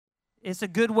it's a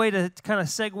good way to kind of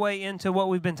segue into what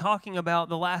we've been talking about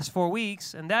the last 4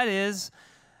 weeks, and that is,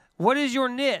 what is your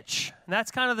niche? And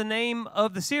that's kind of the name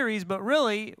of the series, but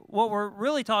really, what we're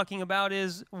really talking about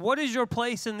is, what is your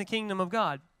place in the kingdom of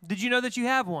God? Did you know that you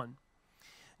have one?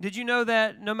 Did you know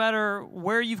that no matter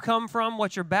where you've come from,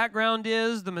 what your background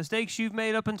is, the mistakes you've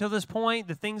made up until this point,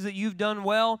 the things that you've done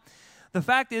well, the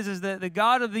fact is that the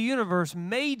God of the universe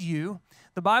made you.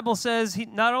 The Bible says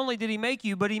not only did he make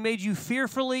you, but he made you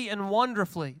fearfully and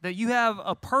wonderfully, that you have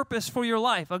a purpose for your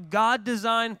life, a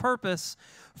God-designed purpose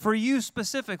for you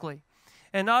specifically.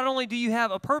 And not only do you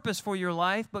have a purpose for your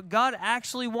life, but God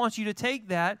actually wants you to take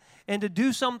that and to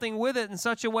do something with it in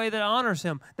such a way that honors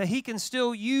him, that he can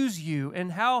still use you.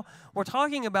 And how we're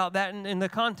talking about that in the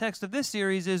context of this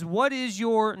series is, what is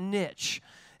your niche?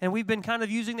 And we've been kind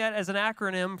of using that as an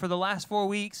acronym for the last 4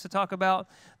 weeks to talk about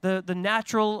the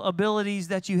natural abilities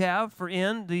that you have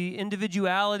the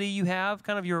individuality you have,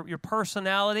 kind of your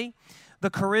personality,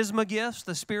 the charisma gifts,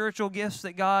 the spiritual gifts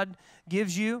that God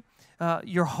gives you,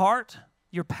 your heart,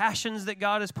 your passions that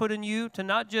God has put in you, to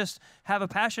not just have a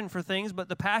passion for things, but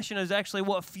the passion is actually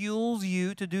what fuels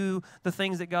you to do the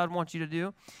things that God wants you to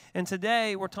do. And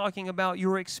today we're talking about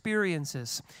your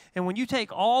experiences. And when you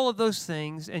take all of those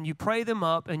things and you pray them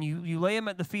up and you lay them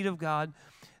at the feet of God,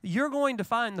 you're going to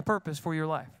find the purpose for your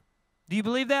life. Do you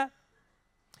believe that?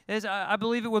 I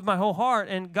believe it with my whole heart,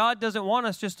 and God doesn't want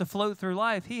us just to float through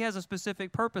life. He has a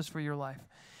specific purpose for your life.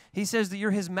 He says that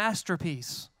you're his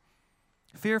masterpiece.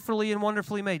 Fearfully and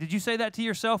wonderfully made. Did you say that to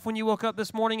yourself when you woke up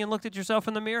this morning and looked at yourself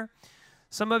in the mirror?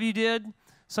 Some of you did.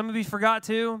 Some of you forgot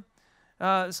to.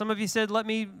 Some of you said,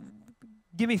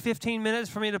 give me 15 minutes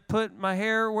for me to put my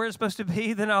hair where it's supposed to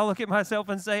be. Then I'll look at myself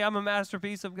and say, I'm a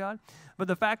masterpiece of God. But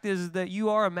the fact is that you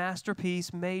are a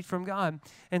masterpiece made from God.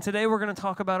 And today we're going to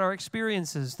talk about our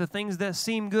experiences, the things that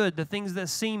seem good, the things that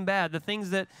seem bad, the things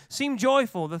that seem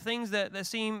joyful, the things that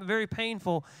seem very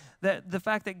painful. That the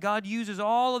fact that God uses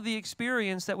all of the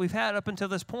experience that we've had up until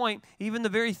this point, even the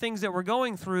very things that we're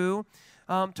going through,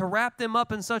 to wrap them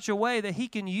up in such a way that he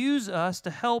can use us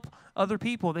to help other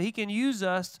people, that he can use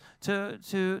us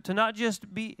to not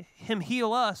just be him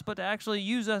heal us, but to actually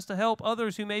use us to help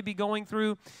others who may be going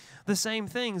through the same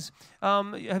things.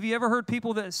 Have you ever heard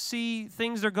people that see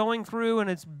things they're going through and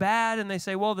it's bad and they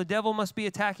say, well, the devil must be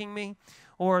attacking me,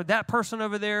 or that person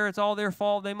over there, it's all their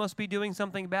fault, they must be doing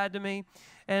something bad to me?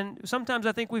 And sometimes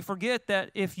I think we forget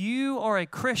that if you are a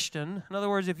Christian, in other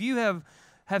words, if you have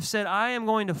said, I am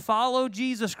going to follow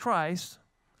Jesus Christ,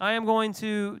 I am going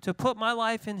to put my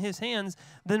life in his hands,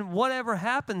 then whatever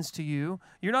happens to you,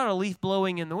 you're not a leaf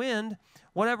blowing in the wind.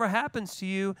 Whatever happens to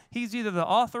you, he's either the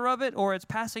author of it or it's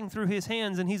passing through his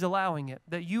hands and he's allowing it.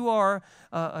 That you are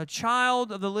a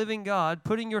child of the living God,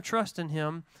 putting your trust in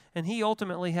him, and he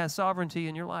ultimately has sovereignty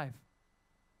in your life.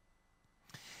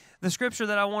 The scripture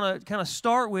that I want to kind of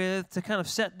start with to kind of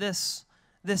set this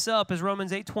up is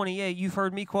Romans 8:28. You've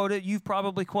heard me quote it. You've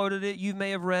probably quoted it. You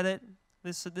may have read it.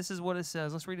 This is what it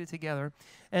says. Let's read it together.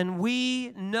 And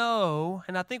we know,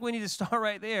 and I think we need to start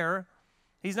right there.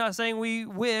 He's not saying we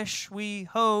wish, we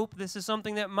hope, this is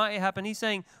something that might happen. He's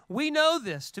saying we know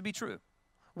this to be true.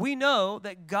 We know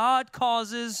that God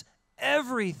causes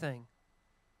everything.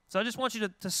 So I just want you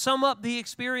to sum up the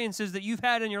experiences that you've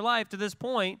had in your life to this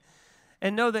point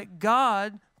and know that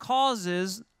God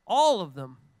causes all of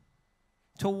them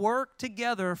to work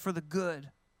together for the good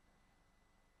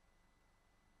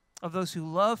of those who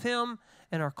love him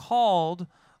and are called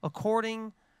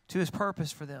according to his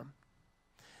purpose for them.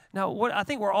 Now, I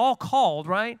think we're all called,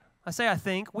 right? I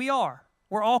think. We are.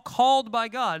 We're all called by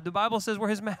God. The Bible says we're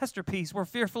his masterpiece. We're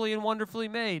fearfully and wonderfully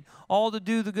made, all to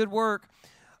do the good work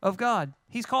of God.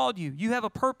 He's called you. You have a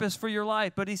purpose for your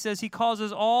life, but he says he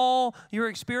causes all your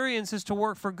experiences to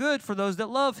work for good for those that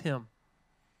love him.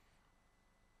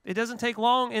 It doesn't take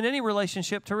long in any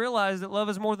relationship to realize that love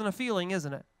is more than a feeling,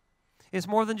 isn't it? It's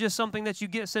more than just something that you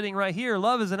get sitting right here.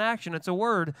 Love is an action. It's a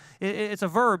word. It's a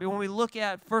verb. And when we look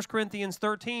at 1 Corinthians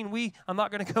 13, I'm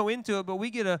not going to go into it, but we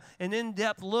get an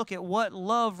in-depth look at what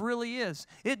love really is.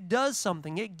 It does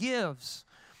something. It gives.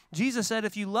 Jesus said,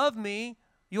 if you love me,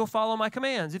 you'll follow my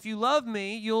commands. If you love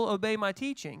me, you'll obey my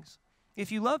teachings.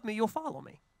 If you love me, you'll follow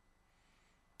me.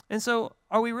 And so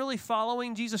are we really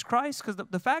following Jesus Christ? Because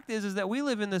the fact is that we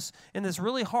live in this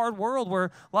really hard world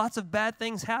where lots of bad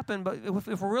things happen. But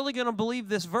if we're really going to believe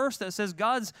this verse that says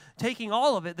God's taking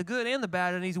all of it, the good and the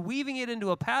bad, and he's weaving it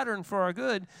into a pattern for our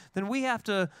good, then we have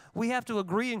to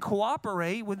agree and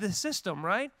cooperate with this system,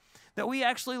 right? That we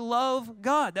actually love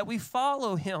God, that we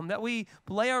follow him, that we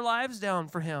lay our lives down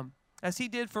for him as he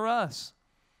did for us.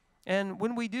 And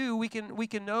when we do, we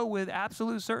can know with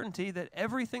absolute certainty that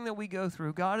everything that we go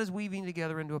through, God is weaving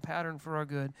together into a pattern for our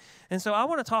good. And so I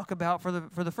want to talk about, for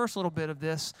the first little bit of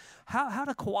this, how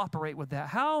to cooperate with that.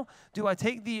 How do I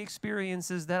take the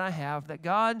experiences that I have, that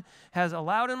God has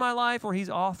allowed in my life or He's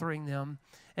authoring them,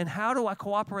 and how do I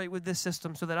cooperate with this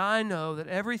system so that I know that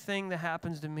everything that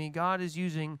happens to me, God is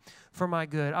using for my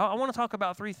good? I want to talk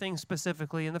about three things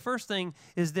specifically. And the first thing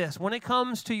is this. When it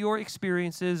comes to your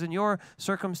experiences and your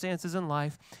circumstances in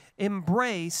life,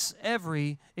 embrace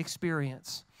every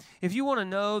experience. If you want to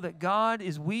know that God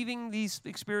is weaving these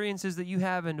experiences that you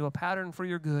have into a pattern for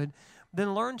your good,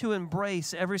 then learn to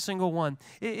embrace every single one.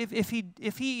 If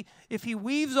he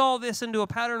weaves all this into a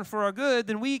pattern for our good,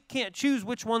 then we can't choose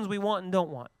which ones we want and don't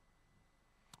want.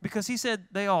 Because He said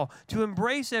they all. To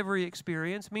embrace every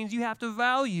experience means you have to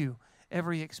value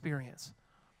every experience.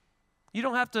 You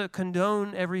don't have to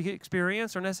condone every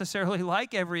experience or necessarily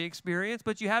like every experience,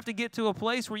 but you have to get to a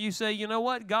place where you say, you know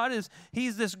what,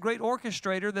 He's this great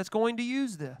orchestrator that's going to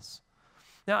use this.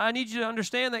 Now, I need you to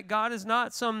understand that God is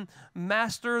not some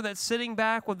master that's sitting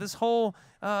back with this whole,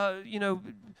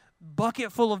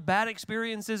 bucket full of bad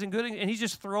experiences and good, and He's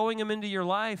just throwing them into your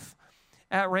life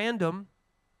at random.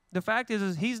 The fact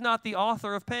is He's not the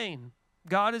author of pain.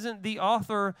 God isn't the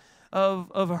author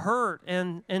of hurt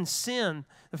and sin.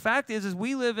 The fact is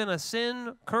we live in a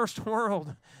sin-cursed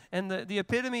world, and the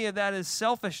epitome of that is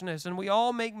selfishness, and we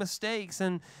all make mistakes,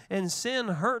 and sin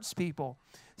hurts people.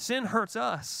 Sin hurts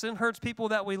us. Sin hurts people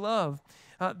that we love.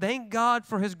 Thank God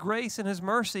for His grace and His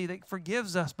mercy that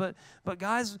forgives us. But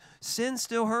guys, sin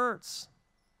still hurts.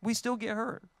 We still get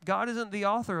hurt. God isn't the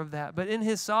author of that. But in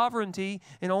His sovereignty,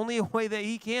 in only a way that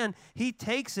He can, He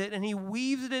takes it and He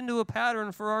weaves it into a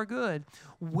pattern for our good.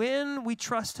 When we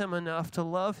trust Him enough to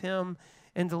love Him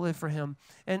and to live for Him.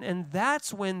 And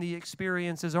that's when the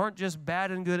experiences aren't just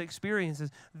bad and good experiences.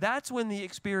 That's when the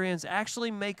experience actually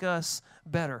make us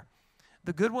better.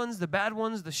 The good ones, the bad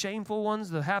ones, the shameful ones,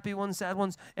 the happy ones, sad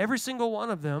ones, every single one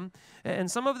of them.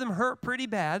 And some of them hurt pretty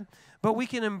bad, but we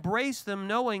can embrace them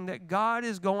knowing that God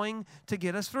is going to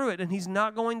get us through it, and He's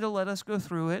not going to let us go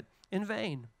through it in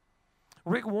vain.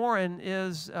 Rick Warren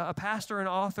is a pastor and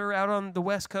author out on the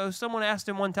West Coast. Someone asked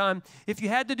him one time, if you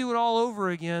had to do it all over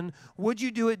again, would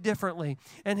you do it differently?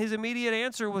 And his immediate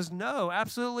answer was no,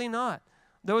 absolutely not.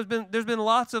 There's been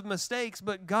lots of mistakes,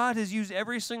 but God has used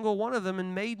every single one of them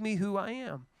and made me who I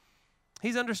am.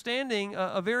 He's understanding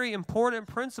a very important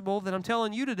principle that I'm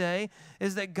telling you today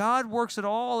is that God works it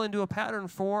all into a pattern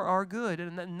for our good,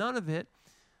 and that none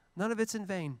of it's in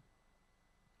vain.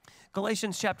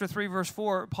 Galatians chapter 3, verse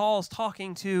 4, Paul's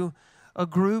talking to a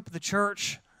group, the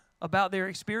church, about their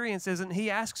experiences, and he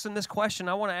asks them this question.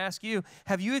 I want to ask you,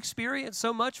 have you experienced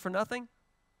so much for nothing?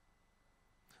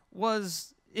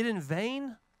 Was it in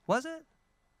vain? Was it?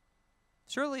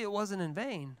 Surely it wasn't in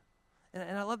vain.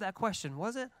 And I love that question.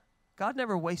 Was it? God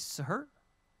never wastes a hurt.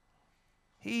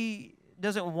 He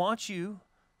doesn't want you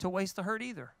to waste the hurt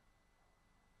either.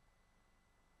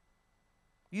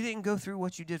 You didn't go through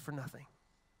what you did for nothing.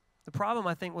 The problem,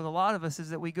 I think, with a lot of us is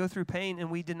that we go through pain and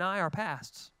we deny our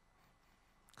pasts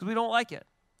because we don't like it,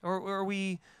 or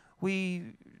we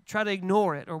try to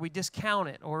ignore it, or we discount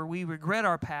it, or we regret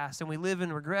our past and we live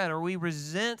in regret, or we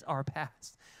resent our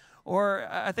past. Or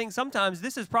I think sometimes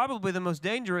this is probably the most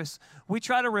dangerous. We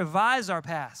try to revise our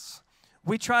past.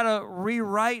 We try to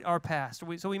rewrite our past.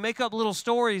 So we make up little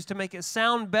stories to make it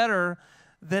sound better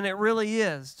than it really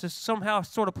is, to somehow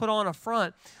sort of put on a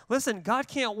front. Listen, God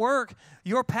can't work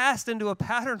your past into a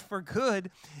pattern for good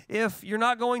if you're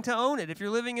not going to own it, if you're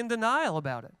living in denial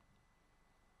about it.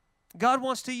 God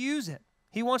wants to use it.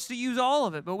 He wants to use all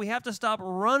of it, but we have to stop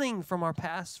running from our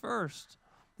past first.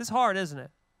 It's hard, isn't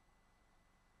it?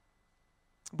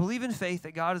 Believe in faith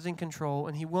that God is in control,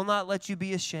 and He will not let you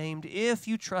be ashamed if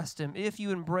you trust Him, if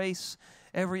you embrace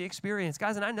every experience.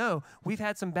 Guys, and I know we've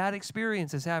had some bad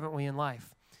experiences, haven't we, in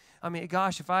life? I mean,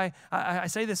 gosh, if I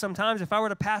say this sometimes, if I were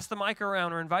to pass the mic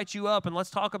around or invite you up and let's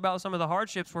talk about some of the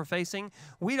hardships we're facing,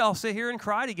 we'd all sit here and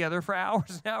cry together for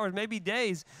hours and hours, maybe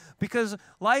days, because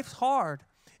life's hard.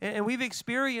 And we've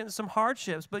experienced some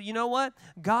hardships. But you know what?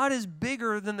 God is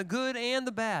bigger than the good and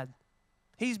the bad.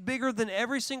 He's bigger than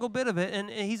every single bit of it, and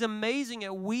He's amazing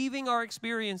at weaving our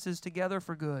experiences together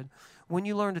for good when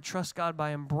you learn to trust God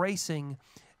by embracing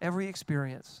every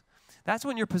experience. That's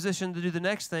when you're positioned to do the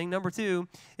next thing. Number 2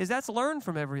 is that's learn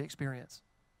from every experience.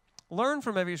 Learn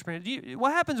from every experience.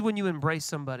 What happens when you embrace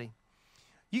somebody?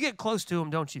 You get close to them,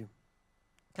 don't you?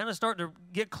 Kind of start to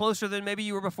get closer than maybe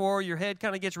you were before. Your head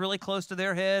kind of gets really close to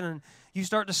their head, and you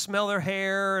start to smell their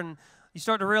hair, and You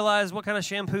start to realize what kind of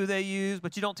shampoo they use,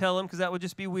 but you don't tell them because that would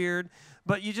just be weird.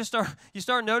 But you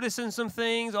start noticing some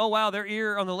things. Oh, wow, their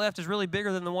ear on the left is really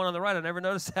bigger than the one on the right. I never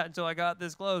noticed that until I got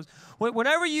this close.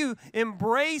 Whenever you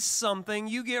embrace something,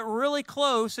 you get really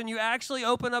close and you actually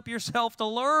open up yourself to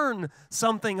learn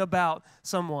something about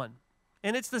someone.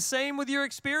 And it's the same with your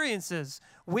experiences.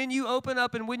 When you open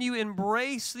up and when you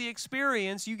embrace the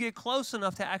experience, you get close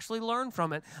enough to actually learn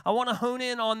from it. I want to hone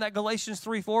in on that Galatians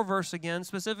 3:4 verse again,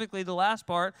 specifically the last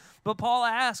part. But Paul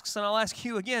asks, and I'll ask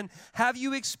you again, have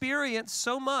you experienced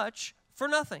so much for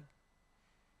nothing?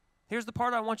 Here's the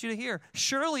part I want you to hear.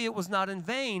 Surely it was not in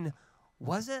vain,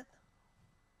 was it?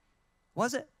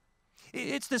 Was it?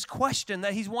 It's this question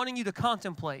that he's wanting you to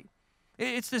contemplate.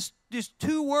 It's this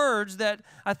two words that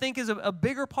I think is a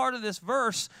bigger part of this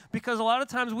verse, because a lot of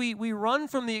times we run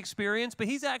from the experience, but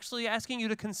he's actually asking you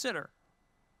to consider.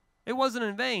 It wasn't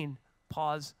in vain.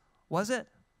 Pause. Was it?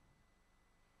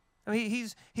 I mean,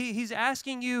 he's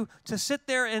asking you to sit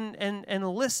there and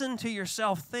listen to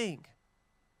yourself think.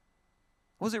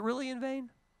 Was it really in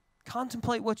vain?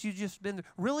 Contemplate what you've just been through.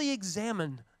 Really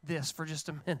examine this for just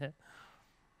a minute.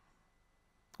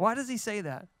 Why does he say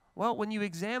that? Well, when you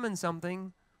examine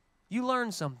something, you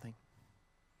learn something.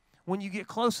 When you get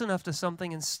close enough to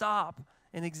something and stop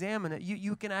and examine it,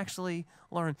 you can actually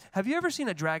learn. Have you ever seen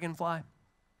a dragonfly?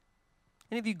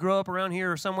 Any of you grow up around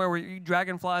here or somewhere where you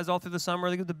dragonflies all through the summer?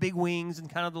 They get the big wings and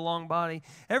kind of the long body.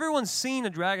 Everyone's seen a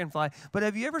dragonfly, but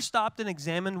have you ever stopped and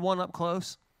examined one up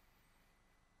close?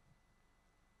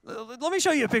 Let me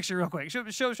show you a picture real quick. Show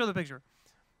the picture.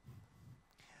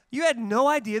 You had no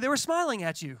idea they were smiling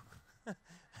at you.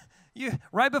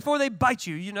 Right before they bite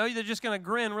you, they're just going to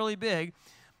grin really big.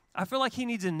 I feel like he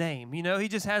needs a name, he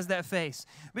just has that face.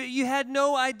 But you had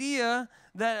no idea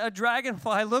that a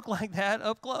dragonfly looked like that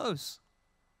up close.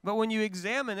 But when you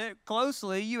examine it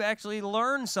closely, you actually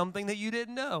learn something that you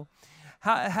didn't know.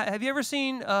 Have you ever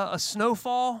seen a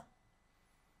snowfall?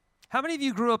 How many of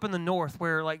you grew up in the north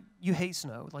where, you hate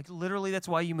snow? Literally, that's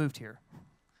why you moved here.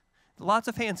 Lots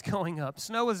of hands going up.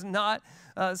 Snow is not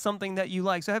something that you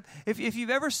like. So if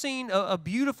you've ever seen a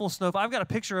beautiful snowfall, I've got a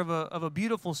picture of a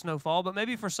beautiful snowfall, but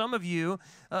maybe for some of you,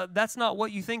 that's not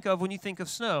what you think of when you think of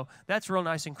snow. That's real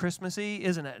nice and Christmassy,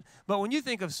 isn't it? But when you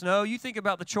think of snow, you think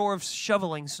about the chore of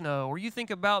shoveling snow, or you think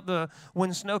about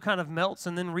when snow kind of melts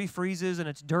and then refreezes and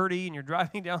it's dirty and you're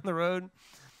driving down the road.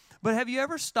 But have you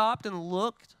ever stopped and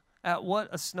looked at what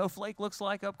a snowflake looks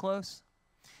like up close?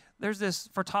 There's this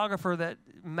photographer that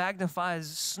magnifies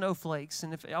snowflakes,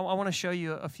 and I want to show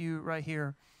you a few right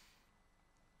here.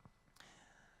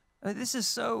 This is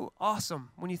so awesome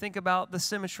when you think about the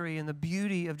symmetry and the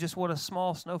beauty of just what a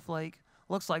small snowflake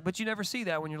looks like, but you never see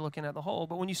that when you're looking at the whole.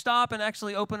 But when you stop and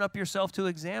actually open up yourself to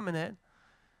examine it,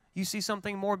 you see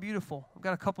something more beautiful. I've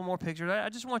got a couple more pictures. I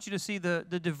just want you to see the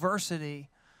diversity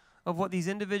of what these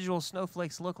individual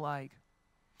snowflakes look like.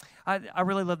 I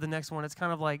really love the next one. It's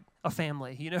kind of like a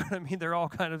family. You know what I mean? They're all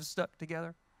kind of stuck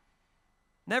together.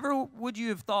 Never would you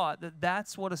have thought that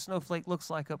that's what a snowflake looks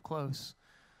like up close.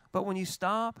 But when you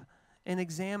stop and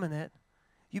examine it,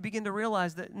 you begin to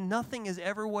realize that nothing is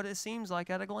ever what it seems like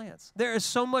at a glance. There is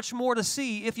so much more to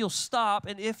see if you'll stop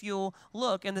and if you'll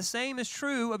look. And the same is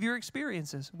true of your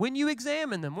experiences. When you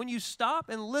examine them, when you stop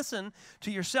and listen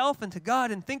to yourself and to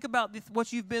God and think about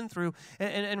what you've been through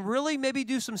and really maybe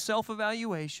do some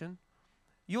self-evaluation,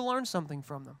 you'll learn something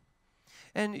from them.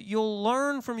 And you'll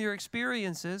learn from your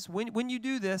experiences. When you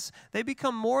do this, they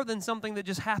become more than something that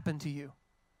just happened to you.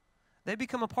 They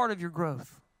become a part of your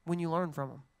growth when you learn from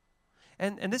them.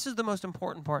 And this is the most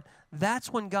important part.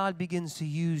 That's when God begins to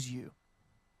use you.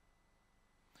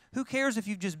 Who cares if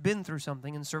you've just been through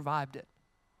something and survived it?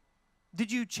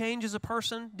 Did you change as a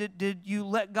person? Did you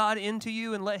let God into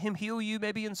you and let him heal you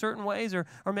maybe in certain ways? Or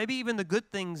maybe even the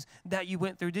good things that you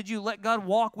went through. Did you let God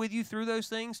walk with you through those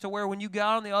things to where when you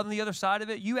got on the other side of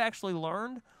it, you actually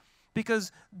learned?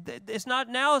 Because it's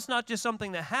not just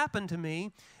something that happened to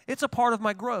me. It's a part of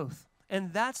my growth.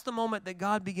 And that's the moment that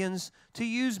God begins to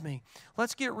use me.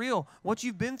 Let's get real. What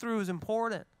you've been through is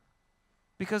important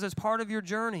because it's part of your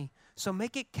journey. So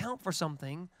make it count for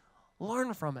something.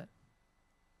 Learn from it.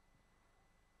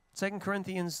 2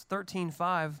 Corinthians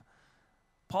 13:5,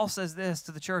 Paul says this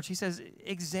to the church. He says,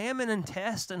 examine and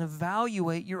test and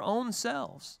evaluate your own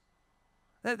selves.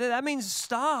 That means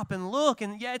stop and look.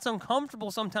 And yeah, it's uncomfortable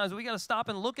sometimes. But we got to stop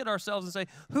and look at ourselves and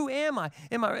say, who am I?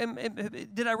 Am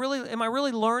I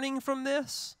really learning from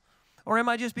this? Or am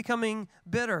I just becoming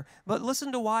bitter? But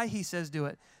listen to why he says do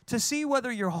it. To see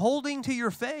whether you're holding to your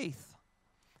faith.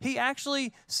 He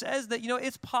actually says that,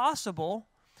 it's possible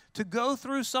to go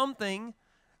through something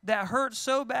that hurts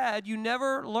so bad you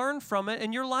never learn from it,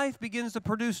 and your life begins to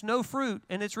produce no fruit,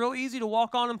 and it's real easy to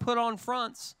walk on and put on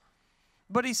fronts.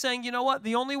 But he's saying, you know what?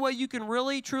 The only way you can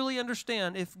really, truly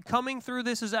understand if coming through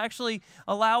this is actually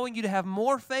allowing you to have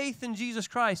more faith in Jesus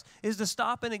Christ is to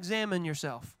stop and examine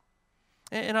yourself.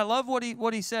 And I love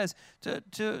what he says,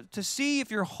 to see if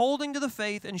you're holding to the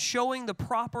faith and showing the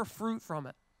proper fruit from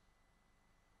it.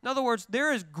 In other words,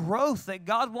 there is growth that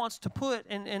God wants to put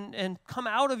and come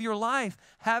out of your life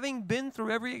having been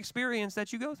through every experience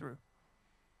that you go through.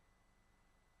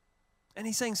 And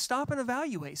he's saying, stop and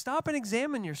evaluate. Stop and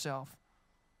examine yourself.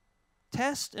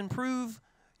 Test and prove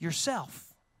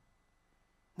yourself.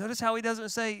 Notice how he doesn't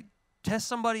say, test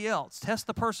somebody else. Test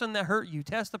the person that hurt you.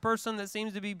 Test the person that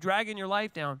seems to be dragging your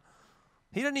life down.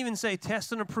 He doesn't even say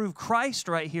test and approve Christ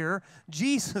right here.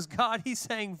 Jesus, God, he's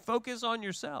saying focus on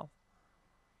yourself.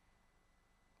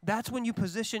 That's when you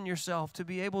position yourself to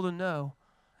be able to know,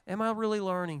 am I really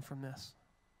learning from this?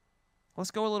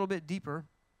 Let's go a little bit deeper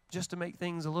just to make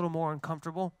things a little more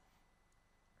uncomfortable.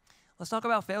 Let's talk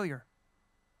about failure.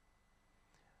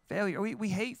 Failure. We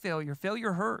hate failure.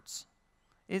 Failure hurts.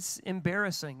 It's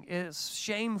embarrassing. It's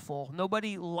shameful.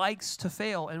 Nobody likes to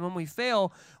fail. And when we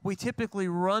fail, we typically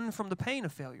run from the pain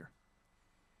of failure.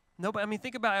 Nobody.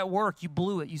 Think about at work. You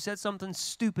blew it. You said something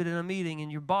stupid in a meeting and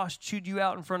your boss chewed you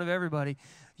out in front of everybody.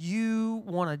 You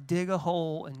want to dig a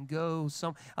hole and go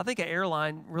I think an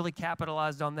airline really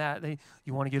capitalized on that.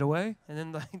 You want to get away? And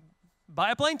then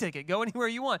buy a plane ticket. Go anywhere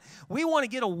you want. We want to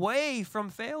get away from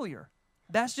failure.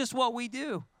 That's just what we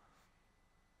do.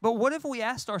 But what if we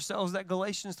asked ourselves that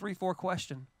Galatians 3:4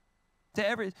 question?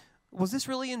 Was this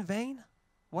really in vain?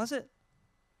 Was it?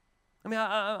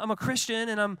 I'm a Christian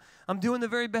and I'm doing the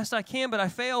very best I can, but I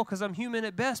fail because I'm human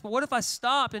at best. But what if I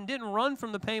stopped and didn't run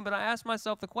from the pain, but I asked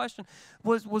myself the question,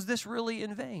 was this really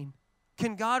in vain?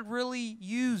 Can God really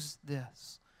use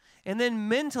this? And then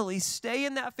mentally stay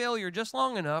in that failure just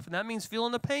long enough, and that means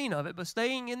feeling the pain of it, but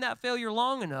staying in that failure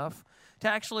long enough to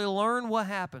actually learn what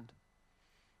happened.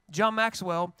 John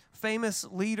Maxwell, famous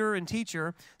leader and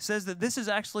teacher, says that this is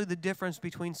actually the difference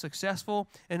between successful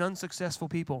and unsuccessful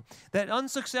people. That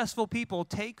unsuccessful people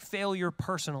take failure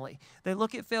personally. They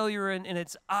look at failure and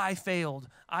it's, I failed.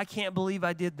 I can't believe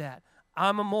I did that.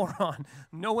 I'm a moron.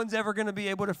 No one's ever going to be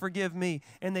able to forgive me.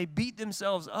 And they beat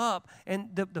themselves up, and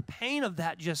the pain of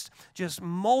that just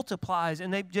multiplies,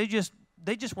 and they just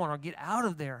want to get out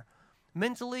of there.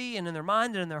 Mentally and in their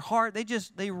mind and in their heart,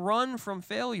 they run from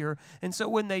failure. And so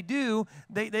when they do,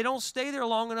 they don't stay there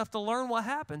long enough to learn what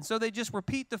happened. So they just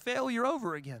repeat the failure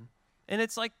over again. And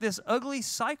it's like this ugly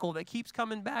cycle that keeps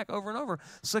coming back over and over.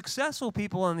 Successful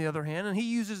people, on the other hand, and he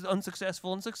uses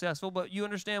unsuccessful and successful, but you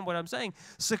understand what I'm saying.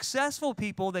 Successful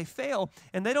people, they fail,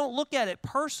 and they don't look at it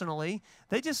personally.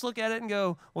 They just look at it and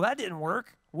go, well, that didn't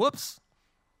work. Whoops.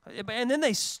 And then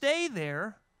they stay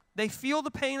there. They feel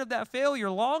the pain of that failure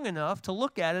long enough to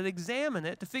look at it, examine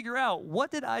it, to figure out, what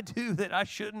did I do that I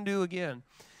shouldn't do again?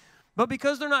 But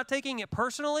because they're not taking it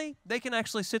personally, they can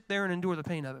actually sit there and endure the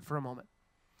pain of it for a moment.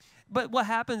 But what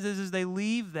happens is they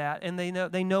leave that, and they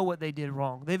know what they did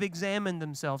wrong. They've examined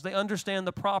themselves. They understand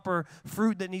the proper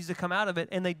fruit that needs to come out of it,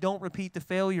 and they don't repeat the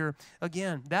failure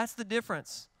again. That's the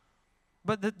difference.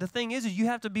 But the thing is you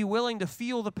have to be willing to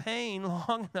feel the pain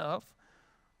long enough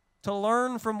to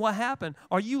learn from what happened.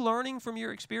 Are you learning from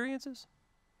your experiences,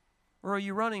 or are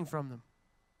you running from them?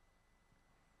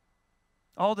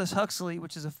 Aldous Huxley,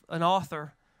 which is an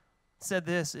author, said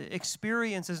this: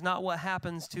 experience is not what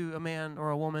happens to a man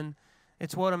or a woman.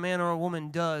 It's what a man or a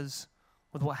woman does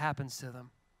with what happens to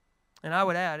them. And I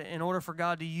would add, in order for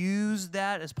God to use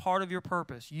that as part of your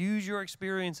purpose, use your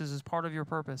experiences as part of your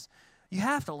purpose, you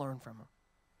have to learn from them.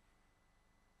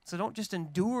 So don't just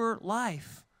endure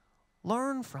life.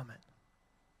 Learn from it.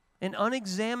 An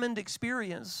unexamined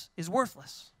experience is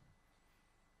worthless.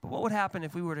 But what would happen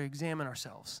if we were to examine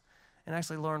ourselves and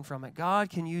actually learn from it? God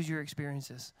can use your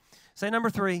experiences. Say number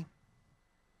 3,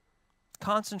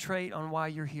 concentrate on why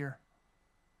you're here.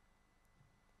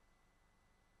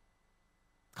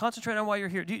 Concentrate on why you're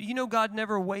here. Do you know God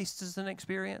never wastes an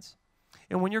experience?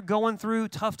 And when you're going through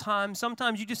tough times,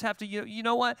 sometimes you just have to, you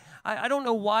know what? I don't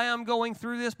know why I'm going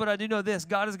through this, but I do know this.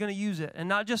 God is going to use it. And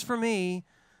not just for me,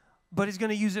 but he's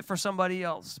going to use it for somebody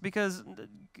else. Because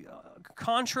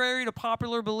contrary to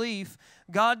popular belief,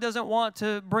 God doesn't want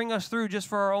to bring us through just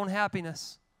for our own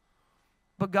happiness.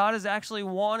 But God is actually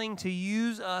wanting to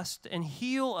use us and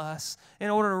heal us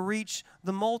in order to reach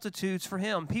the multitudes for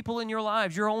him. People in your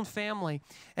lives, your own family.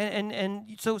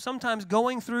 And so sometimes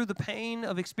going through the pain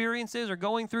of experiences or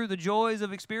going through the joys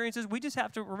of experiences, we just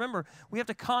have to remember, we have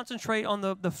to concentrate on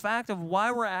the fact of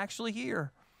why we're actually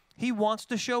here. He wants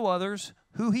to show others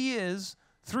who He is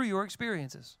through your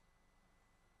experiences.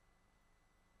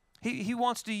 He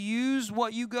wants to use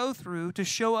what you go through to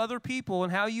show other people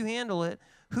and how you handle it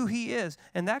who He is.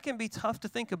 And that can be tough to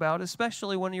think about,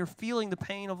 especially when you're feeling the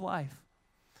pain of life.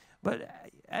 But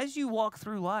as you walk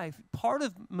through life, part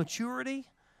of maturity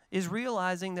is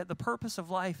realizing that the purpose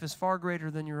of life is far greater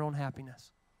than your own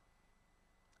happiness.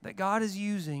 That God is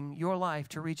using your life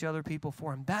to reach other people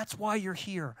for Him. That's why you're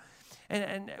here.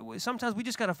 And sometimes we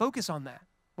just got to focus on that.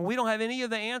 When we don't have any of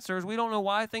the answers, we don't know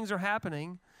why things are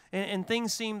happening, and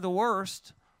things seem the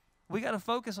worst, we got to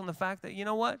focus on the fact that, you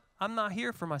know what? I'm not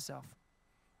here for myself,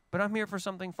 but I'm here for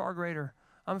something far greater.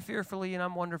 I'm fearfully and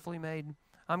I'm wonderfully made.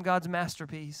 I'm God's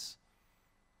masterpiece.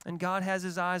 And God has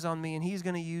His eyes on me, and He's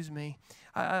going to use me.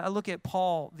 I look at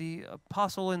Paul, the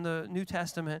apostle in the New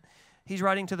Testament. He's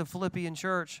writing to the Philippian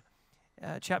church,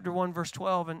 chapter 1, verse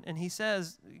 12, and he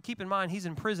says, keep in mind, he's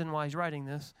in prison while he's writing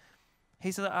this.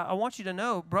 He said, I want you to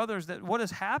know, brothers, that what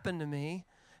has happened to me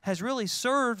has really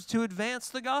served to advance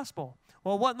the gospel.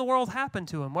 Well, what in the world happened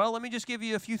to him? Well, let me just give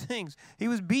you a few things. He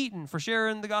was beaten for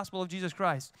sharing the gospel of Jesus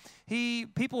Christ.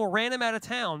 People ran him out of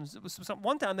town.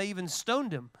 One time they even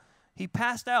stoned him. He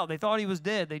passed out. They thought he was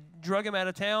dead. They drug him out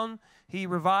of town. He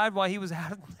revived while he was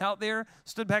out there,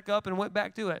 stood back up, and went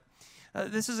back to it.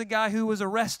 This is a guy who was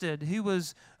arrested. He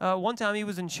was one time he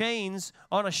was in chains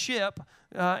on a ship,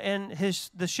 and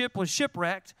the ship was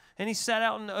shipwrecked, and he sat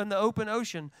out in the open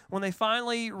ocean. When they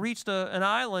finally reached an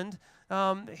island,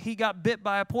 he got bit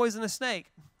by a poisonous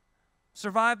snake.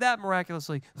 Survived that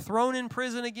miraculously. Thrown in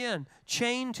prison again.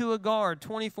 Chained to a guard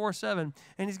 24/7.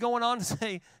 And he's going on to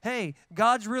say, hey,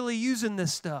 God's really using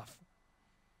this stuff.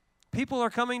 People are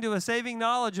coming to a saving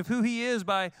knowledge of who He is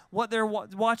by what they're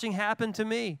watching happen to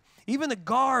me. Even the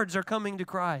guards are coming to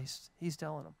Christ, he's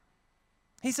telling them.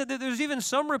 He said that there's even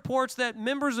some reports that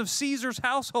members of Caesar's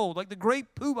household, like the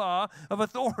great poobah of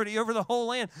authority over the whole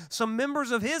land, some members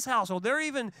of his household, they're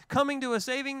even coming to a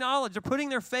saving knowledge. They're putting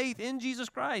their faith in Jesus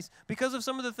Christ because of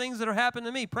some of the things that are happening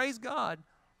to me. Praise God.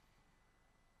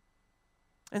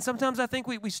 And sometimes I think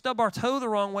we stub our toe the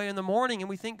wrong way in the morning and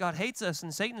we think God hates us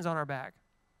and Satan's on our back.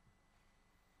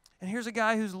 And here's a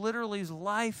guy whose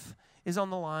life is on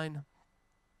the line.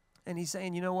 And he's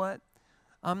saying, you know what?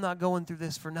 I'm not going through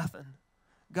this for nothing.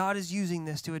 God is using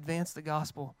this to advance the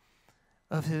gospel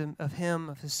of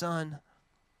His Son.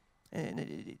 And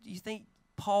do you think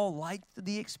Paul liked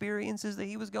the experiences that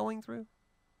he was going through?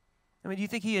 I mean, do you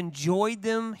think he enjoyed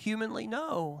them humanly?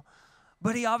 No.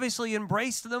 But he obviously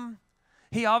embraced them.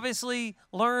 He obviously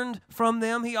learned from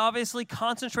them. He obviously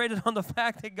concentrated on the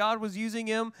fact that God was using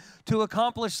him to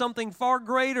accomplish something far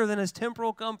greater than his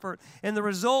temporal comfort. And the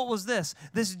result was this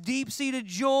deep-seated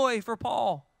joy for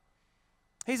Paul.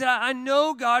 He said, I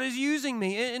know God is using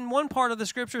me. In one part of the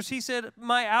scriptures, he said,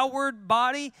 my outward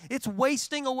body, it's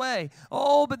wasting away.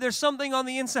 Oh, but there's something on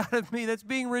the inside of me that's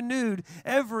being renewed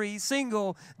every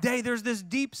single day. There's this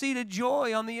deep-seated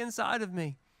joy on the inside of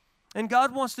me. And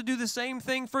God wants to do the same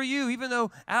thing for you, even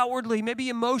though outwardly, maybe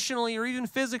emotionally or even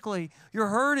physically, you're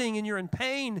hurting and you're in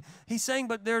pain. He's saying,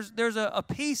 but there's a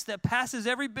peace that passes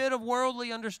every bit of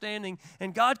worldly understanding.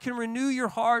 And God can renew your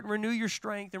heart and renew your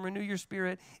strength and renew your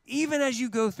spirit, even as you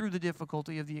go through the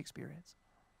difficulty of the experience.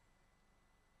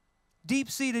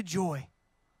 Deep-seated joy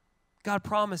God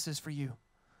promises for you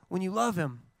when you love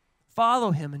Him,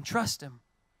 follow Him, and trust Him.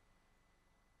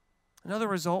 Another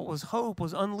result was hope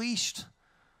was unleashed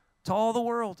to all the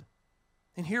world.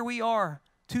 And here we are,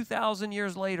 2,000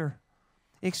 years later,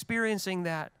 experiencing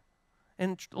that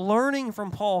and learning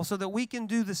from Paul so that we can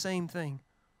do the same thing.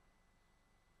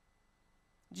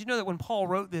 Did you know that when Paul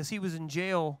wrote this, he was in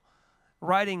jail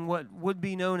writing what would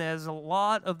be known as a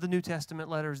lot of the New Testament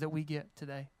letters that we get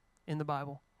today in the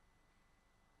Bible?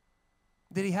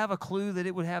 Did he have a clue that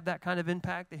it would have that kind of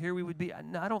impact, that here we would be?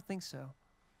 No, I don't think so.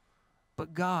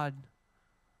 But God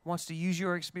wants to use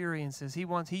your experiences. He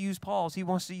used Paul's. He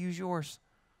wants to use yours.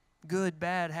 Good,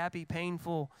 bad, happy,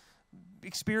 painful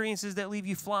experiences that leave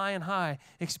you flying high.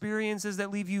 Experiences that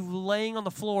leave you laying on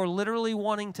the floor, literally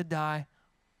wanting to die.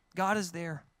 God is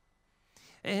there.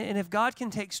 And if God can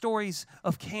take stories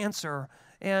of cancer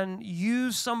and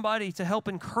use somebody to help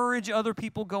encourage other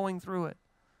people going through it,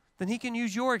 then He can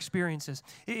use your experiences.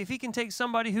 If He can take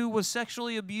somebody who was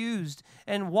sexually abused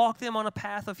and walk them on a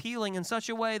path of healing in such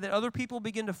a way that other people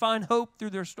begin to find hope through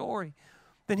their story,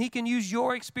 then He can use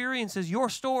your experiences, your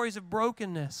stories of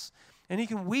brokenness, and He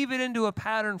can weave it into a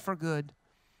pattern for good.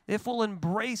 If we'll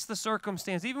embrace the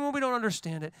circumstance, even when we don't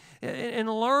understand it, and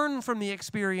learn from the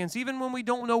experience, even when we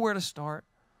don't know where to start,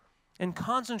 and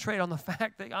concentrate on the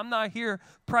fact that I'm not here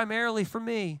primarily for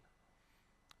me,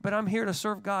 but I'm here to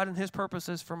serve God and His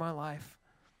purposes for my life.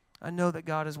 I know that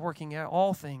God is working out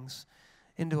all things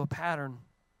into a pattern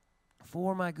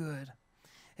for my good.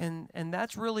 And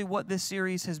that's really what this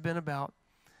series has been about.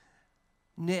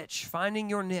 Niche, finding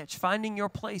your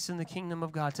place in the kingdom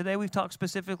of God. Today we've talked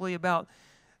specifically about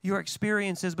your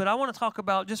experiences, but I want to talk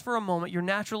about, just for a moment, your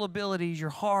natural abilities, your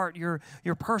heart, your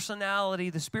personality,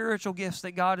 the spiritual gifts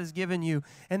that God has given you,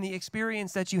 and the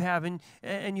experience that you have,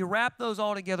 and you wrap those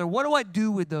all together. What do I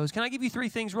do with those? Can I give you 3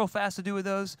 things real fast to do with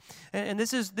those? And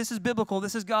this is biblical,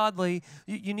 this is godly.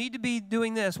 You need to be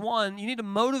doing this. 1, you need to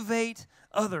motivate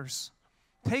others.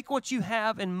 Take what you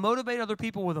have and motivate other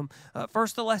people with them. 1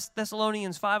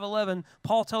 Thessalonians 5:11,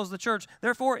 Paul tells the church,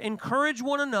 therefore encourage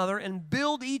one another and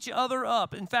build each other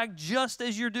up. In fact, just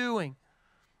as you're doing.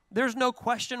 There's no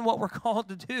question what we're called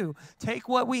to do. Take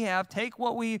what we have, take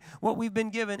what we've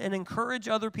been given, and encourage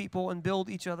other people and build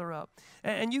each other up.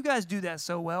 And you guys do that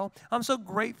so well. I'm so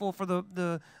grateful for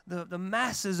the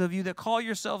masses of you that call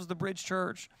yourselves the Bridge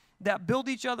Church, that build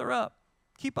each other up.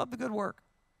 Keep up the good work.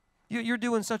 You're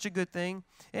doing such a good thing.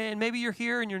 And maybe you're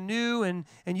here and you're new and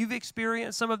you've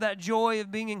experienced some of that joy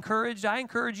of being encouraged. I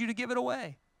encourage you to give it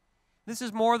away. This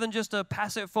is more than just a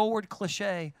pass it forward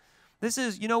cliche. This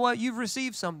is, you know what? You've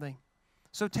received something.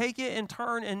 So take it and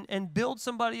turn and build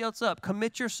somebody else up.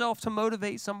 Commit yourself to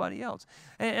motivate somebody else.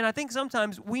 And I think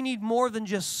sometimes we need more than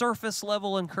just surface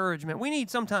level encouragement. We need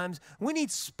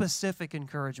specific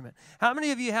encouragement. How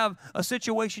many of you have a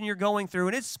situation you're going through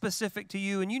and it's specific to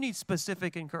you and you need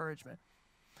specific encouragement?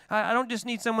 I don't just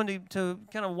need someone to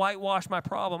kind of whitewash my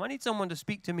problem. I need someone to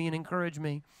speak to me and encourage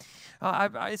me.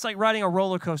 It's like riding a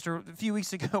roller coaster. A few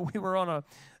weeks ago, we were on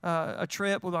a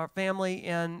trip with our family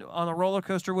and on a roller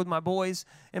coaster with my boys.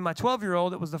 And my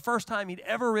 12-year-old, it was the first time he'd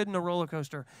ever ridden a roller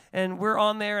coaster. And we're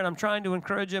on there, and I'm trying to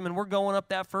encourage him, and we're going up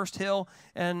that first hill,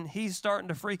 and he's starting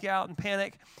to freak out and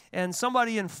panic. And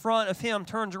somebody in front of him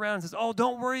turns around and says, oh,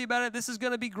 don't worry about it. This is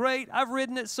going to be great. I've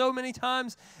ridden it so many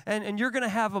times, and you're going to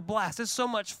have a blast. It's so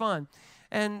much fun.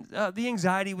 And the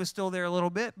anxiety was still there a little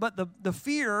bit, but the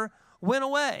fear went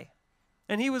away.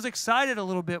 And he was excited a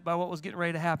little bit by what was getting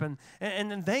ready to happen.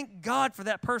 And thank God for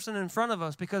that person in front of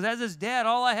us, because as his dad,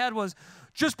 all I had was,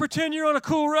 just pretend you're on a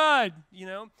cool ride, you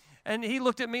know. And he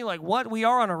looked at me like, what? We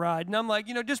are on a ride. And I'm like,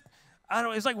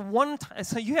 it's like one time.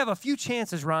 So you have a few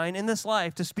chances, Ryan, in this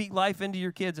life to speak life into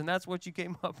your kids, and that's what you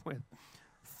came up with.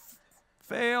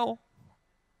 Fail.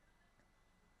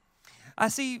 I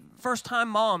see first-time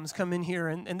moms come in here,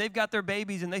 and they've got their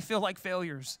babies, and they feel like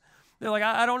failures. They're like,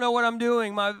 I don't know what I'm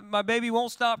doing. My baby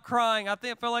won't stop crying. I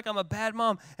feel like I'm a bad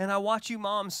mom. And I watch you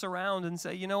moms surround and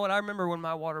say, you know what? I remember when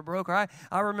my water broke. Or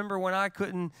I remember when I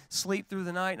couldn't sleep through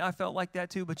the night, and I felt like that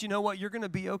too. But you know what? You're going to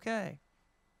be okay.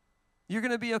 You're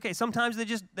going to be okay. Sometimes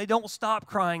they don't stop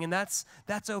crying, and that's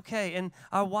okay. And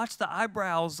I watch the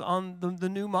eyebrows on the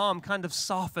new mom kind of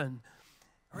soften.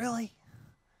 Really?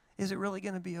 Is it really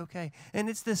going to be okay? And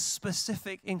it's this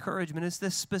specific encouragement. It's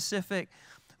this specific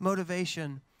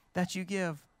motivation that you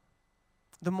give.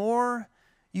 The more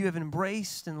you have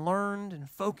embraced and learned and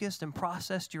focused and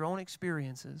processed your own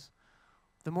experiences,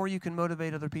 the more you can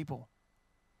motivate other people.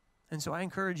 And so I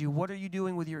encourage you, what are you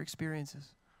doing with your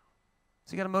experiences?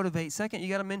 So you got to motivate. Second, you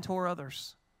got to mentor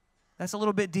others. That's a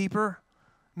little bit deeper.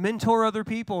 Mentor other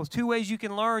people. There's 2 ways you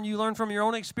can learn. You learn from your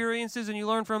own experiences and you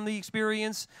learn from the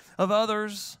experience of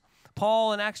others.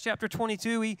 Paul in Acts chapter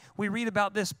 22, we read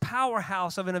about this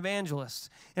powerhouse of an evangelist.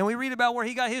 And we read about where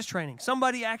he got his training.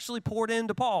 Somebody actually poured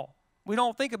into Paul. We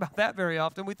don't think about that very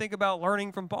often. We think about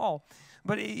learning from Paul.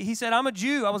 But he said, I'm a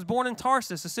Jew. I was born in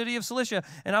Tarsus, a city of Cilicia,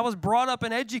 and I was brought up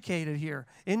and educated here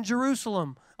in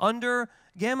Jerusalem under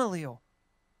Gamaliel.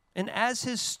 And as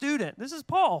his student, this is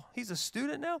Paul. He's a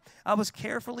student now. I was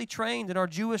carefully trained in our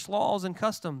Jewish laws and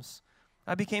customs.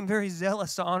 I became very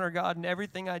zealous to honor God in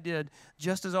everything I did,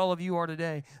 just as all of you are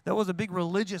today. That was a big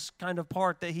religious kind of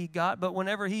part that he got, but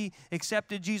whenever he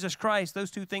accepted Jesus Christ,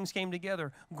 those 2 things came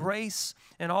together. Grace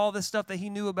and all this stuff that he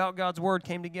knew about God's word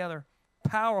came together.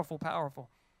 Powerful,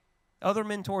 powerful. Other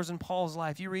mentors in Paul's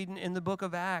life, you read in the book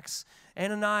of Acts,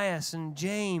 Ananias and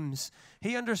James.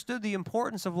 He understood the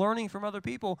importance of learning from other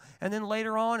people, and then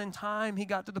later on in time, he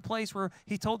got to the place where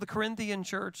he told the Corinthian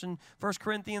church in 1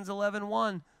 Corinthians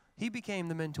 11:1, he became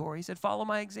the mentor. He said, follow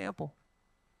my example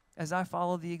as I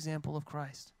follow the example of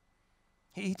Christ.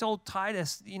 He told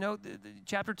Titus,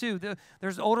 chapter 2,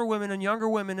 there's older women and younger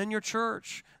women in your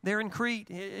church. They're in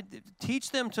Crete. Teach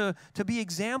them to be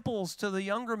examples to the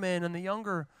younger men and the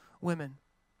younger women.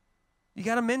 You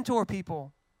got to mentor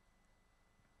people.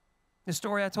 The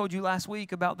story I told you last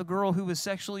week about the girl who was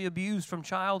sexually abused from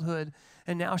childhood,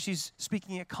 and now she's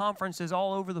speaking at conferences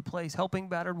all over the place, helping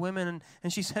battered women,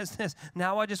 and she says this,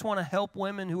 now I just want to help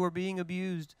women who are being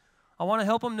abused. I want to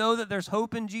help them know that there's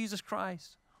hope in Jesus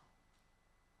Christ.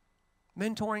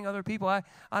 Mentoring other people. I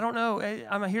don't know.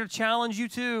 I'm here to challenge you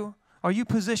too. Are you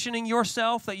positioning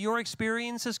yourself that your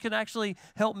experiences can actually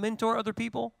help mentor other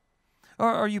people?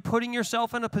 Or are you putting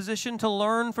yourself in a position to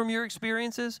learn from your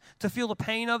experiences, to feel the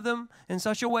pain of them in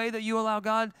such a way that you allow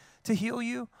God to heal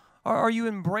you? Or are you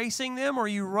embracing them, or are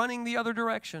you running the other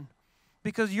direction?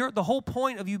 Because the whole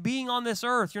point of you being on this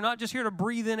earth, you're not just here to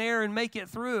breathe in air and make it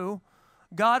through.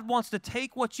 God wants to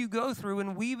take what you go through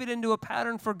and weave it into a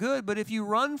pattern for good. But if you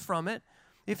run from it,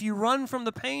 if you run from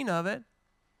the pain of it,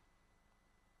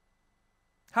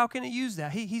 how can it use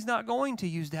that? He's not going to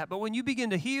use that. But when you begin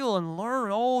to heal and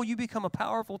learn, you become a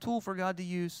powerful tool for God to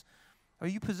use. Are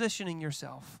you positioning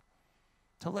yourself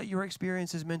to let your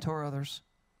experiences mentor others?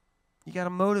 You got to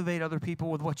motivate other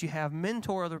people with what you have.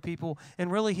 Mentor other people.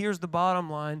 And really, here's the bottom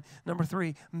line. Number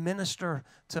 3, minister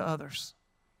to others.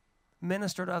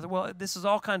 Minister to others. Well, this is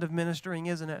all kind of ministering,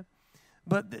 isn't it?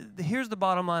 But here's the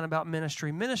bottom line about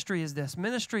ministry. Ministry is this.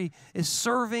 Ministry is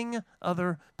serving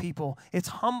other people. It's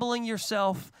humbling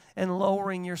yourself and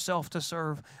lowering yourself to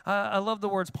serve. I love the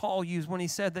words Paul used when he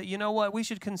said that, you know what, we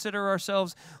should consider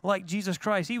ourselves like Jesus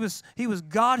Christ. He was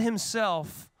God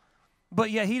himself,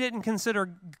 but yet he didn't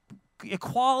consider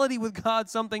equality with God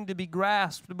something to be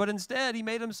grasped, but instead he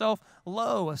made himself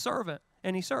low, a servant,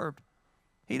 and he served.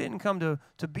 He didn't come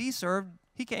to be served.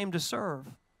 He came to serve.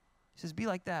 He says, be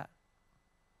like that.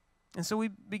 And so we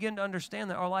begin to understand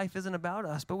that our life isn't about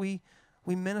us, but we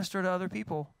minister to other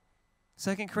people.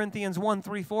 2 Corinthians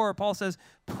 1:3-4, Paul says,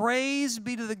 praise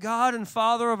be to the God and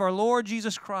Father of our Lord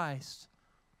Jesus Christ.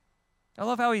 I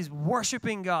love how he's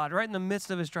worshiping God right in the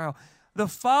midst of his trial. The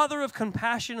Father of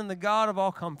compassion and the God of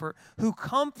all comfort, who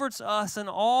comforts us in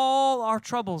all our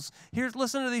troubles.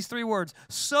 Listen to these 3 words.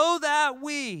 So that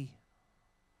we...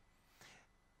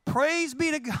 Praise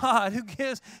be to God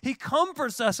He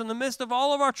comforts us in the midst of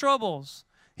all of our troubles.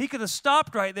 He could have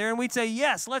stopped right there and we'd say,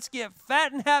 yes, let's get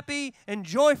fat and happy and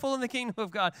joyful in the kingdom of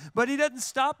God. But he doesn't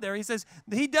stop there. He says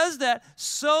he does that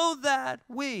so that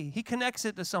he connects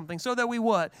it to something. So that we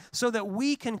what? So that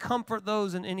we can comfort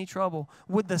those in any trouble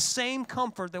with the same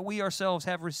comfort that we ourselves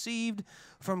have received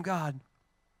from God.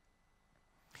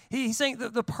 He's saying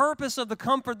that the purpose of the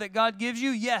comfort that God gives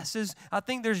you, yes, is I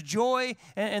think there's joy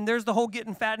and there's the whole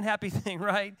getting fat and happy thing,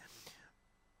 right?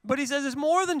 But he says it's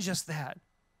more than just that.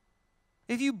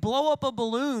 If you blow up a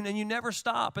balloon and you never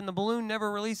stop and the balloon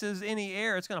never releases any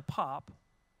air, it's going to pop.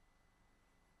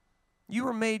 You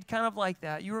were made kind of like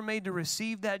that. You were made to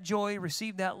receive that joy,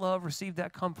 receive that love, receive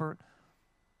that comfort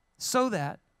so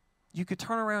that you could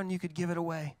turn around and you could give it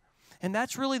away. And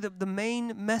that's really the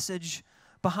main message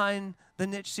behind the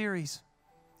Niche series,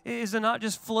 is to not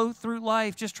just float through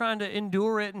life, just trying to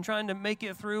endure it and trying to make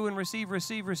it through and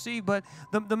receive. But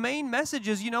the main message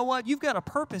is, you know what? You've got a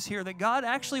purpose here that God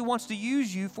actually wants to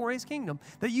use you for his kingdom,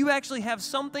 that you actually have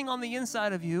something on the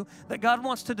inside of you that God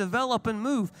wants to develop and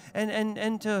move.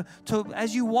 And to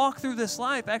as you walk through this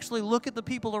life, actually look at the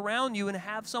people around you and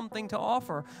have something to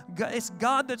offer. It's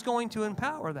God that's going to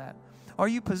empower that. Are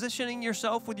you positioning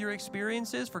yourself with your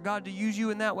experiences for God to use you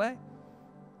in that way?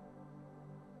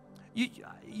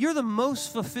 You're the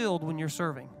most fulfilled when you're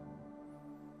serving.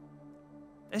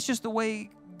 It's just the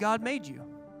way God made you.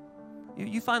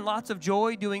 You find lots of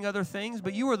joy doing other things,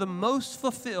 but you are the most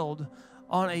fulfilled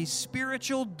on a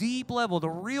spiritual, deep level, the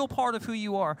real part of who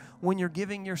you are, when you're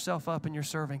giving yourself up and you're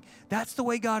serving. That's the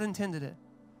way God intended it.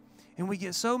 And we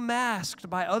get so masked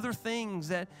by other things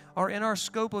that are in our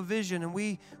scope of vision, and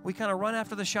we kind of run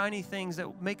after the shiny things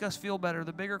that make us feel better,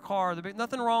 the bigger car,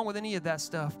 nothing wrong with any of that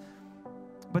stuff.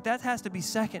 But that has to be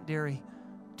secondary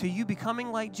to you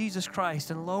becoming like Jesus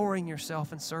Christ and lowering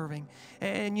yourself and serving.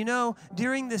 And you know,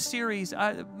 during this series,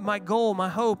 my goal, my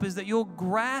hope is that you'll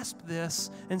grasp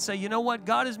this and say, you know what,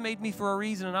 God has made me for a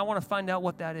reason, and I want to find out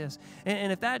what that is.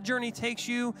 And if that journey takes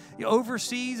you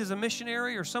overseas as a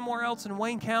missionary or somewhere else in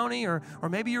Wayne County, or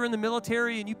maybe you're in the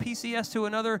military and you PCS to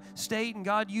another state and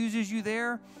God uses you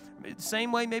there,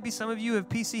 same way maybe some of you have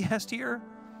PCS'd here,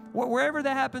 wherever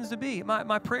that happens to be,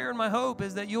 my prayer and my hope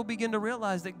is that you'll begin to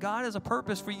realize that God has a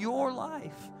purpose for your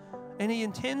life. And he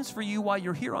intends for you while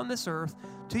you're here on this earth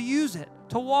to use it,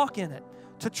 to walk in it,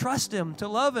 to trust him, to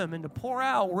love him, and to pour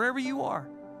out wherever you are.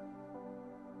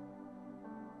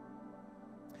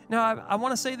 Now, I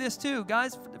want to say this too.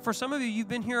 Guys, for some of you, you've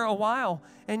been here a while,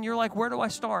 and you're like, where do I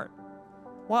start?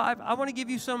 Well, I want to give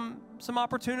you some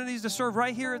opportunities to serve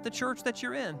right here at the church that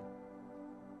you're in.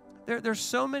 There's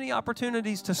so many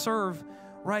opportunities to serve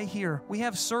right here. We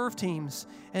have serve teams,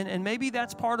 and maybe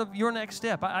that's part of your next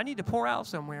step. I need to pour out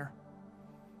somewhere.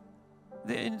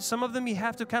 Some of them you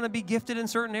have to kind of be gifted in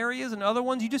certain areas, and other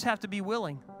ones you just have to be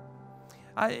willing.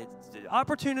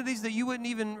 Opportunities that you wouldn't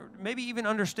even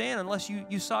understand unless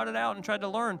you sought it out and tried to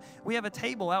learn. We have a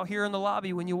table out here in the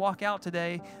lobby when you walk out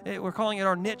today. We're calling it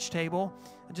our niche table,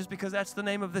 just because that's the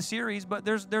name of the series. But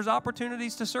there's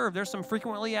opportunities to serve. There's some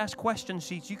frequently asked question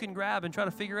sheets you can grab and try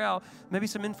to figure out maybe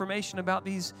some information about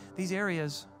these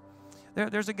areas.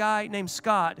 There's a guy named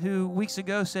Scott who weeks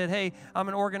ago said, hey, I'm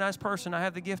an organized person. I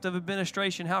have the gift of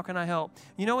administration. How can I help?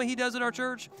 You know what he does at our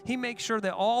church? He makes sure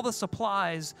that all the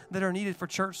supplies that are needed for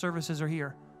church services are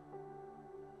here.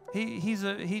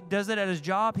 He does it at his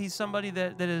job. He's somebody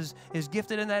that is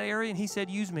gifted in that area, and he said,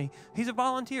 use me. He's a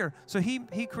volunteer. So he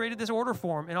created this order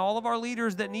form, and all of our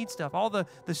leaders that need stuff, all the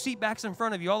seat backs in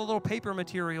front of you, all the little paper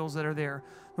materials that are there.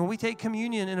 When we take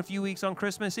communion in a few weeks on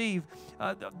Christmas Eve,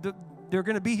 they're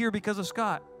going to be here because of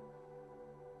Scott.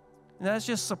 And that's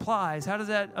just supplies. How does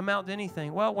that amount to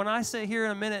anything? Well, when I sit here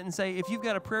in a minute and say, if you've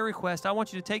got a prayer request, I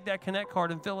want you to take that Connect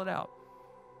card and fill it out.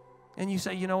 And you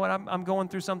say, you know what, I'm going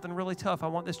through something really tough. I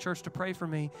want this church to pray for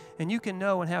me. And you can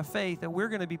know and have faith that we're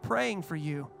going to be praying for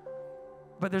you.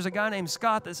 But there's a guy named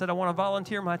Scott that said, I want to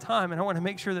volunteer my time, and I want to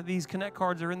make sure that these Connect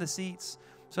cards are in the seats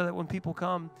so that when people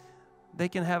come, they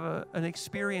can have an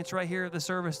experience right here at the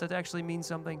service that actually means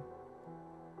something.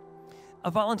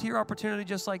 A volunteer opportunity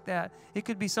just like that. It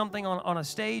could be something on a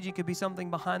stage. It could be something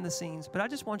behind the scenes. But I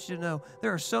just want you to know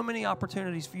there are so many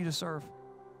opportunities for you to serve.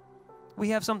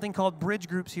 We have something called bridge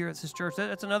groups here at this church.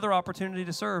 That's another opportunity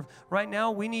to serve. Right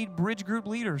now, we need bridge group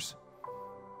leaders.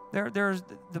 There's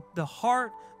the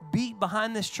heartbeat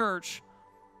behind this church.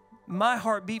 My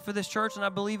heartbeat for this church, and I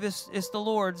believe it's the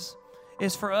Lord's,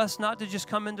 is for us not to just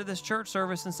come into this church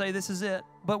service and say this is it,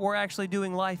 but we're actually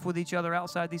doing life with each other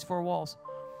outside these four walls.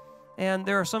 And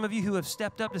there are some of you who have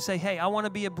stepped up to say, hey, I want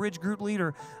to be a bridge group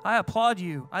leader. I applaud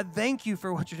you. I thank you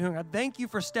for what you're doing. I thank you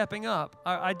for stepping up.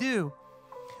 I do.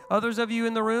 Others of you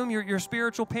in the room, you're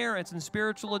spiritual parents and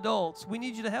spiritual adults. We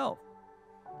need you to help.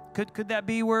 Could that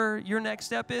be where your next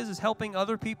step is helping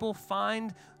other people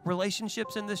find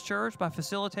relationships in this church by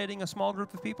facilitating a small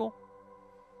group of people?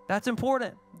 That's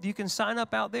important. You can sign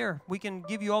up out there. We can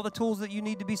give you all the tools that you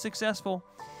need to be successful.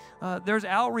 There's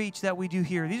outreach that we do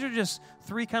here. These are just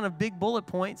 3 kind of big bullet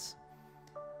points.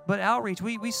 But outreach,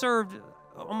 we served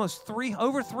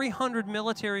over 300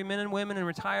 military men and women and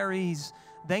retirees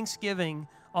Thanksgiving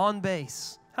on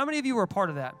base. How many of you were a part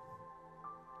of that?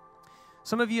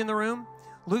 Some of you in the room,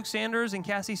 Luke Sanders and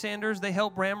Cassie Sanders, they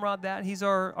help ramrod that. He's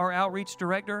our outreach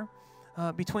director.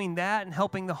 Between that and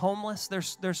helping the homeless,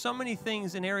 there's so many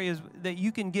things in areas that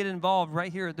you can get involved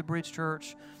right here at the Bridge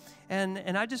Church.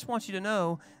 And I just want you to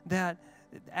know that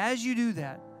as you do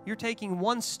that, you're taking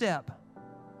one step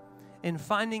in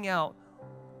finding out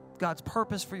God's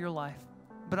purpose for your life.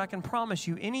 But I can promise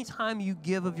you, anytime you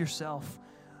give of yourself,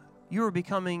 you are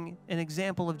becoming an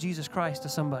example of Jesus Christ to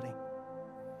somebody.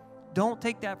 Don't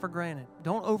take that for granted.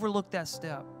 Don't overlook that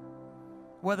step.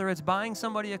 Whether it's buying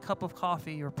somebody a cup of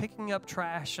coffee or picking up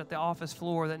trash at the office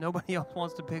floor that nobody else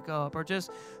wants to pick up, or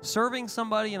just serving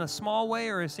somebody in a small way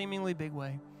or a seemingly big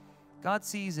way, God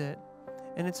sees it,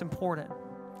 and it's important.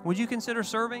 Would you consider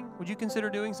serving? Would you consider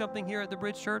doing something here at the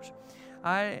Bridge Church?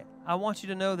 I want you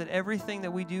to know that everything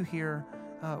that we do here,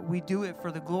 we do it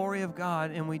for the glory of God,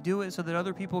 and we do it so that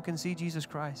other people can see Jesus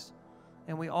Christ.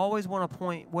 And we always want to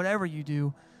point, whatever you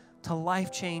do, to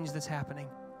life change that's happening.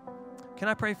 Can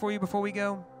I pray for you before we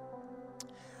go?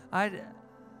 I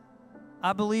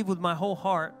believe with my whole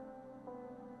heart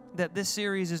that this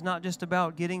series is not just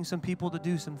about getting some people to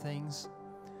do some things,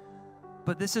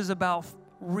 but this is about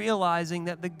realizing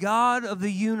that the God of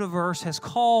the universe has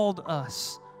called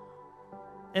us,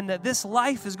 and that this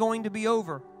life is going to be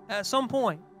over at some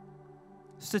point.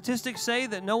 Statistics say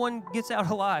that no one gets out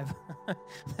alive.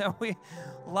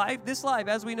 That this life,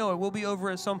 as we know it, will be over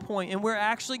at some point, and we're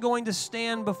actually going to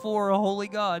stand before a holy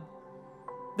God.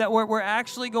 That we're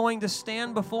actually going to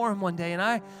stand before Him one day. And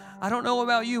I don't know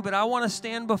about you, but I want to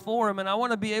stand before Him, and I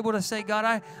want to be able to say,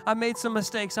 God, I made some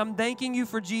mistakes. I'm thanking you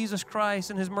for Jesus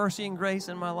Christ and His mercy and grace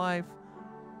in my life.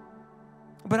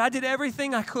 But I did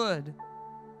everything I could.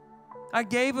 I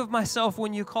gave of myself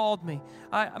when you called me.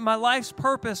 My life's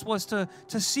purpose was to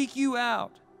seek you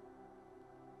out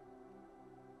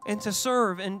and to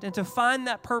serve and to find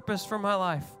that purpose for my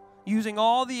life using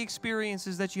all the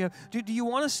experiences that you have. Do you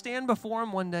want to stand before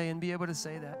Him one day and be able to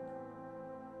say that?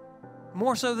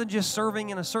 More so than just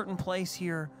serving in a certain place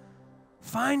here.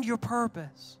 Find your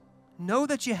purpose. Know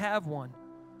that you have one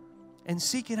and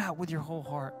seek it out with your whole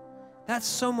heart. That's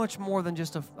so much more than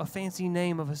just a fancy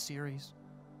name of a series.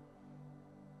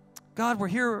 God, we're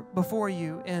here before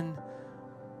you, and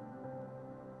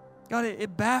God,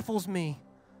 it baffles me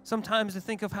sometimes to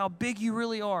think of how big you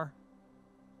really are.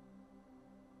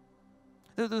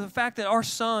 The fact that our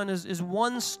sun is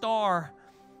one star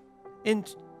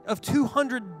of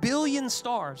 200 billion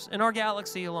stars in our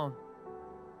galaxy alone.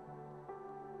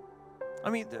 I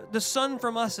mean, the sun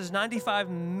from us is 95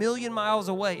 million miles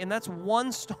away, and that's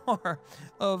one star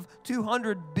of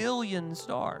 200 billion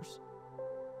stars.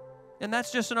 And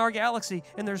that's just in our galaxy,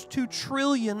 and there's 2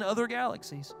 trillion other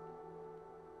galaxies.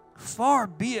 Far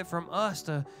be it from us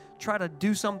to try to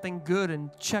do something good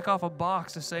and check off a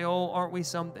box to say, oh, aren't we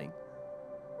something?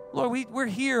 Lord, we're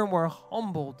here and we're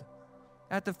humbled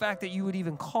at the fact that you would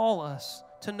even call us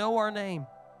to know our name.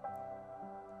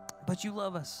 But you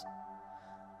love us.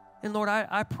 And Lord,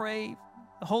 I pray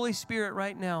the Holy Spirit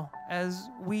right now as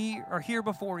we are here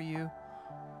before you,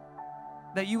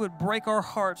 that you would break our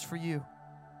hearts for you.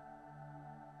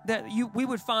 That we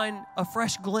would find a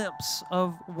fresh glimpse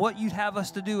of what you'd have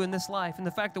us to do in this life, and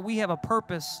the fact that we have a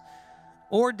purpose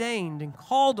ordained and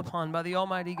called upon by the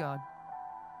Almighty God.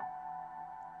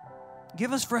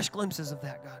 Give us fresh glimpses of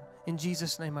that, God. In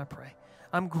Jesus' name I pray.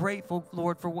 I'm grateful,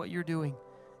 Lord, for what you're doing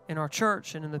in our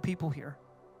church and in the people here.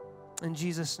 In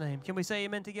Jesus' name. Can we say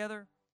amen together?